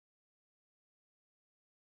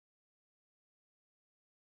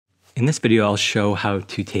In this video, I'll show how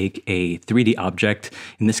to take a 3D object.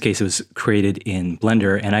 In this case, it was created in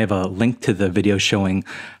Blender, and I have a link to the video showing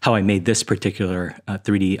how I made this particular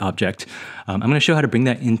 3D object. I'm going to show how to bring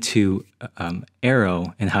that into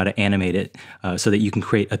Aero and how to animate it so that you can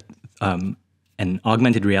create an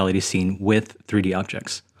augmented reality scene with 3D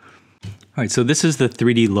objects. All right, so this is the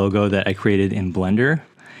 3D logo that I created in Blender,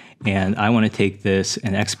 and I want to take this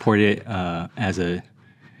and export it as a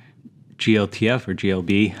gltf or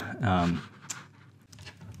glb.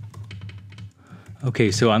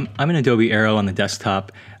 Okay, so I'm in Adobe Aero on the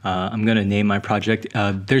desktop. I'm going to name my project.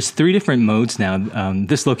 There's 3 different modes now.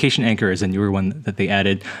 This location anchor is a newer one that they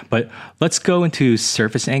added, but let's go into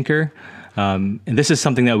surface anchor. And this is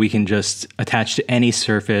something that we can just attach to any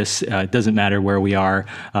surface. It doesn't matter where we are.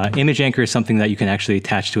 Image anchor is something that you can actually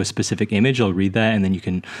attach to a specific image. I'll read that, and then you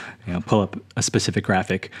can pull up a specific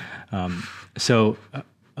graphic.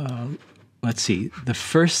 Let's see. The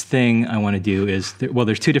first thing I want to do is,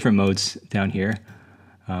 there's 2 different modes down here.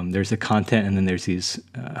 There's the content, and then there's these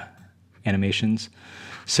animations.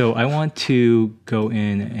 So I want to go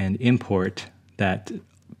in and import that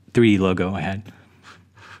 3D logo I had.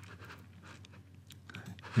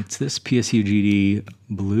 It's this PSUGD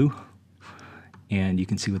blue, and you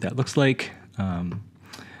can see what that looks like.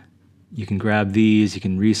 You can grab these, you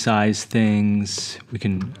can resize things. We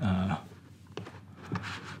can,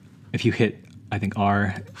 if you hit, I think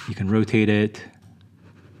R, you can rotate it,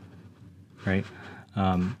 right?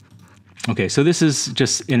 Okay, so this is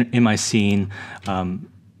just in my scene.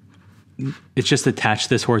 It's just attached to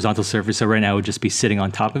this horizontal surface, so right now it would just be sitting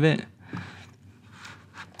on top of it.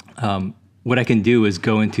 What I can do is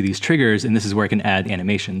go into these triggers, and this is where I can add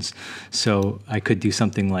animations. So I could do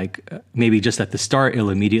something like, maybe just at the start, it'll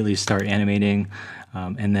immediately start animating,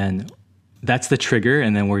 and then that's the trigger,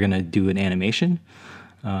 and then we're gonna do an animation.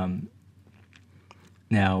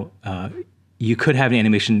 Now, you could have an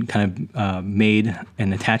animation kind of made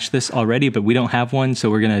and attach this already, but we don't have one, so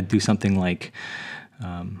we're gonna do something like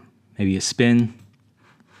maybe a spin.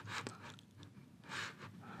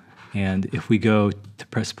 And if we go to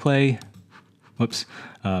press play, whoops,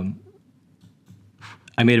 I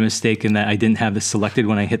made a mistake in that I didn't have this selected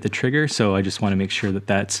when I hit the trigger, so I just want to make sure that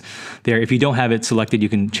that's there. If you don't have it selected, you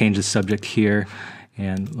can change the subject here,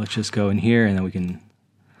 and let's just go in here, and then we can,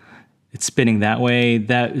 it's spinning that way.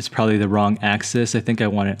 That is probably the wrong axis. I think I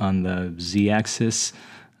want it on the Z axis.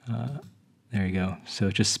 There you go. So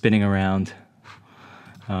it's just spinning around.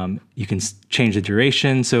 You can change the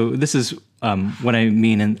duration. So this is what I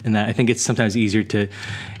mean in that I think it's sometimes easier to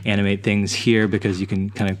animate things here because you can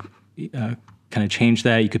kind of change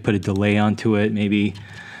that. You could put a delay onto it. Maybe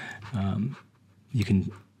you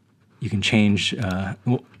can change.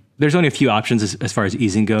 Well, there's only a few options as far as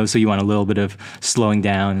easing goes. So you want a little bit of slowing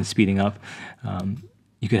down and speeding up.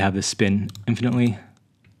 You could have this spin infinitely.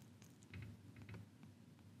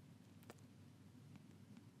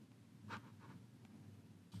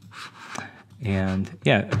 And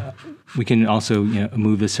yeah, we can also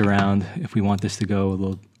move this around if we want this to go a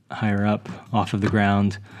little higher up off of the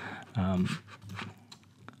ground.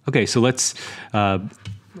 Okay, so let's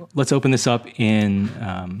open this up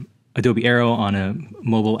in Adobe Aero on a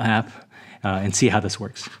mobile app and see how this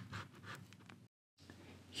works.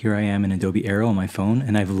 Here I am in Adobe Aero on my phone,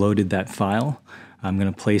 and I've loaded that file. I'm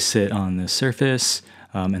going to place it on the surface,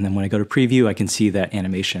 and then when I go to preview, I can see that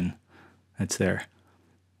animation that's there.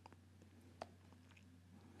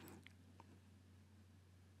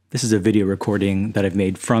 This is a video recording that I've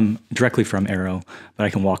made directly from Aero, but I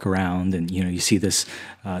can walk around and you see this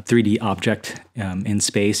 3D object in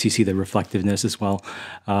space. You see the reflectiveness as well,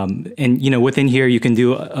 and within here you can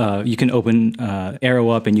do you can open Aero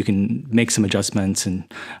up and you can make some adjustments.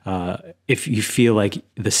 And if you feel like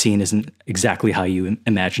the scene isn't exactly how you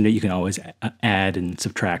imagined it, you can always add and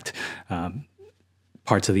subtract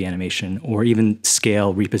parts of the animation, or even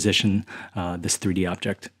scale, reposition this 3D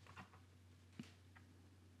object.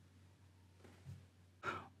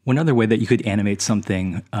 One other way that you could animate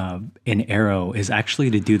something in Aero is actually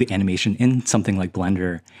to do the animation in something like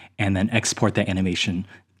Blender and then export that animation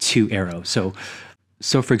to Aero. So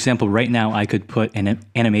for example, right now I could put an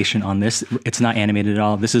animation on this. It's not animated at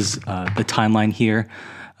all. This is the timeline here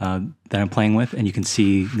that I'm playing with, and you can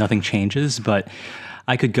see nothing changes, but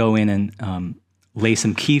I could go in and lay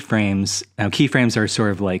some keyframes. Now, keyframes are sort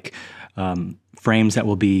of like frames that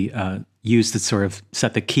will be used to sort of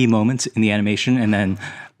set the key moments in the animation, and then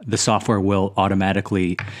the software will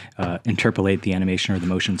automatically interpolate the animation or the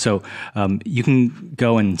motion. So you can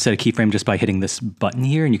go and set a keyframe just by hitting this button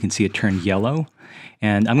here, and you can see it turn yellow.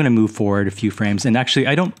 And I'm going to move forward a few frames. And actually,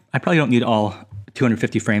 I probably don't need all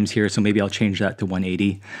 250 frames here, so maybe I'll change that to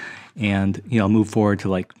 180. and I'll move forward to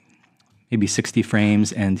like maybe 60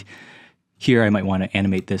 frames, and here I might want to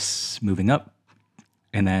animate this moving up.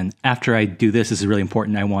 And then after I do this is really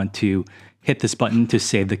important, I want to hit this button to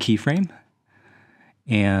save the keyframe.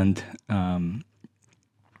 And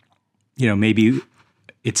maybe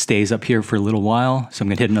it stays up here for a little while, so I'm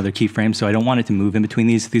going to hit another keyframe. So I don't want it to move in between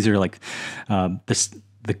these. These are like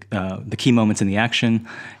the key moments in the action,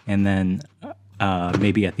 and then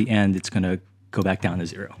maybe at the end it's going to go back down to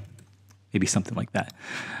 0, maybe something like that.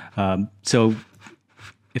 So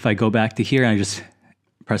if I go back to here and I just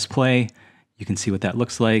press play, you can see what that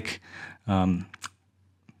looks like. That's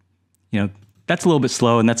a little bit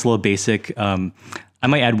slow and that's a little basic. I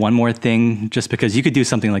might add one more thing, just because you could do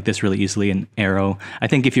something like this really easily in Aero. I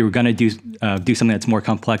think if you were going to do something that's more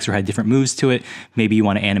complex or had different moves to it, maybe you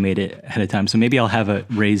want to animate it ahead of time. So maybe I'll have a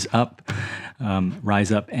rise up,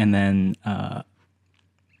 and then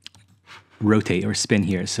rotate or spin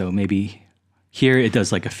here. So maybe here it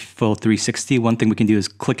does like a full 360. One thing we can do is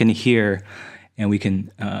click into here, and we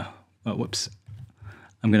can. Whoops!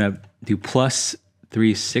 I'm gonna do plus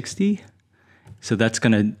 360. So that's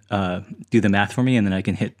going to do the math for me, and then I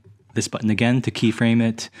can hit this button again to keyframe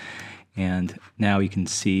it. And now you can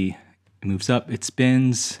see it moves up, it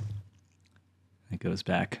spins, it goes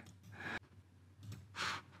back.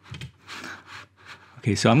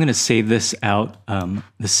 Okay, so I'm going to save this out the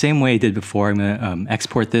same way I did before. I'm going to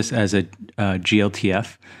export this as a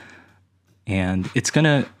gltf, and it's going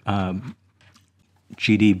to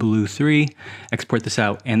GD Blue 3, export this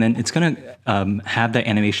out, and then it's going to have that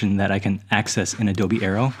animation that I can access in Adobe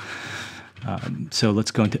Aero. So let's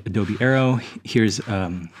go into Adobe Aero. Here's a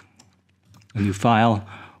new file.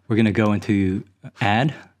 We're going to go into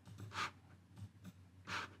Add.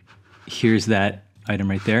 Here's that item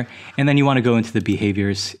right there. And then you want to go into the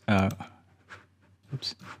behaviors down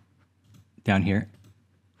here.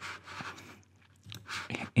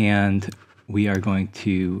 And we are going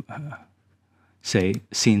to say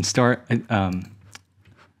scene start, and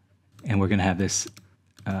we're going to have this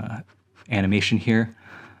animation here.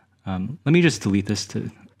 Let me just delete this to.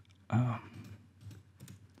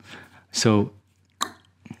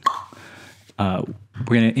 We're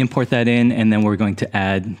going to import that in, and then we're going to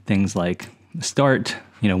add things like start.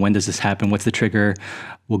 When does this happen? What's the trigger?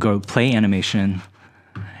 We'll go play animation.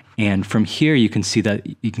 And from here, you can see that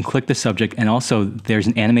you can click the subject, and also there's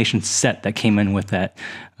an animation set that came in with that,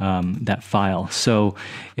 that file. So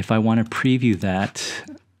if I want to preview that,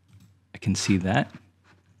 I can see that.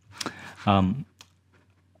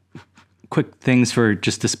 Quick things for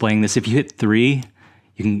just displaying this. If you hit 3,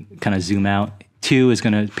 you can kind of zoom out. 2 is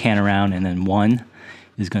going to pan around, and then 1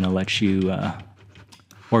 is going to let you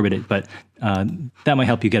orbit it. But that might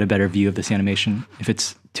help you get a better view of this animation if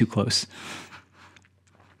it's too close.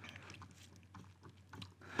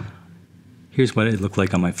 Here's what it looked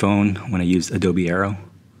like on my phone when I used Adobe Aero. All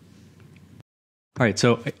right,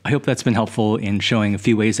 so I hope that's been helpful in showing a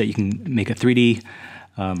few ways that you can make a 3D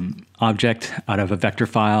object out of a vector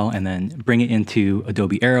file and then bring it into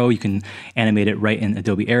Adobe Aero. You can animate it right in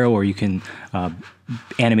Adobe Aero, or you can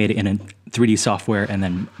animate it in a 3D software and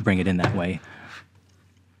then bring it in that way.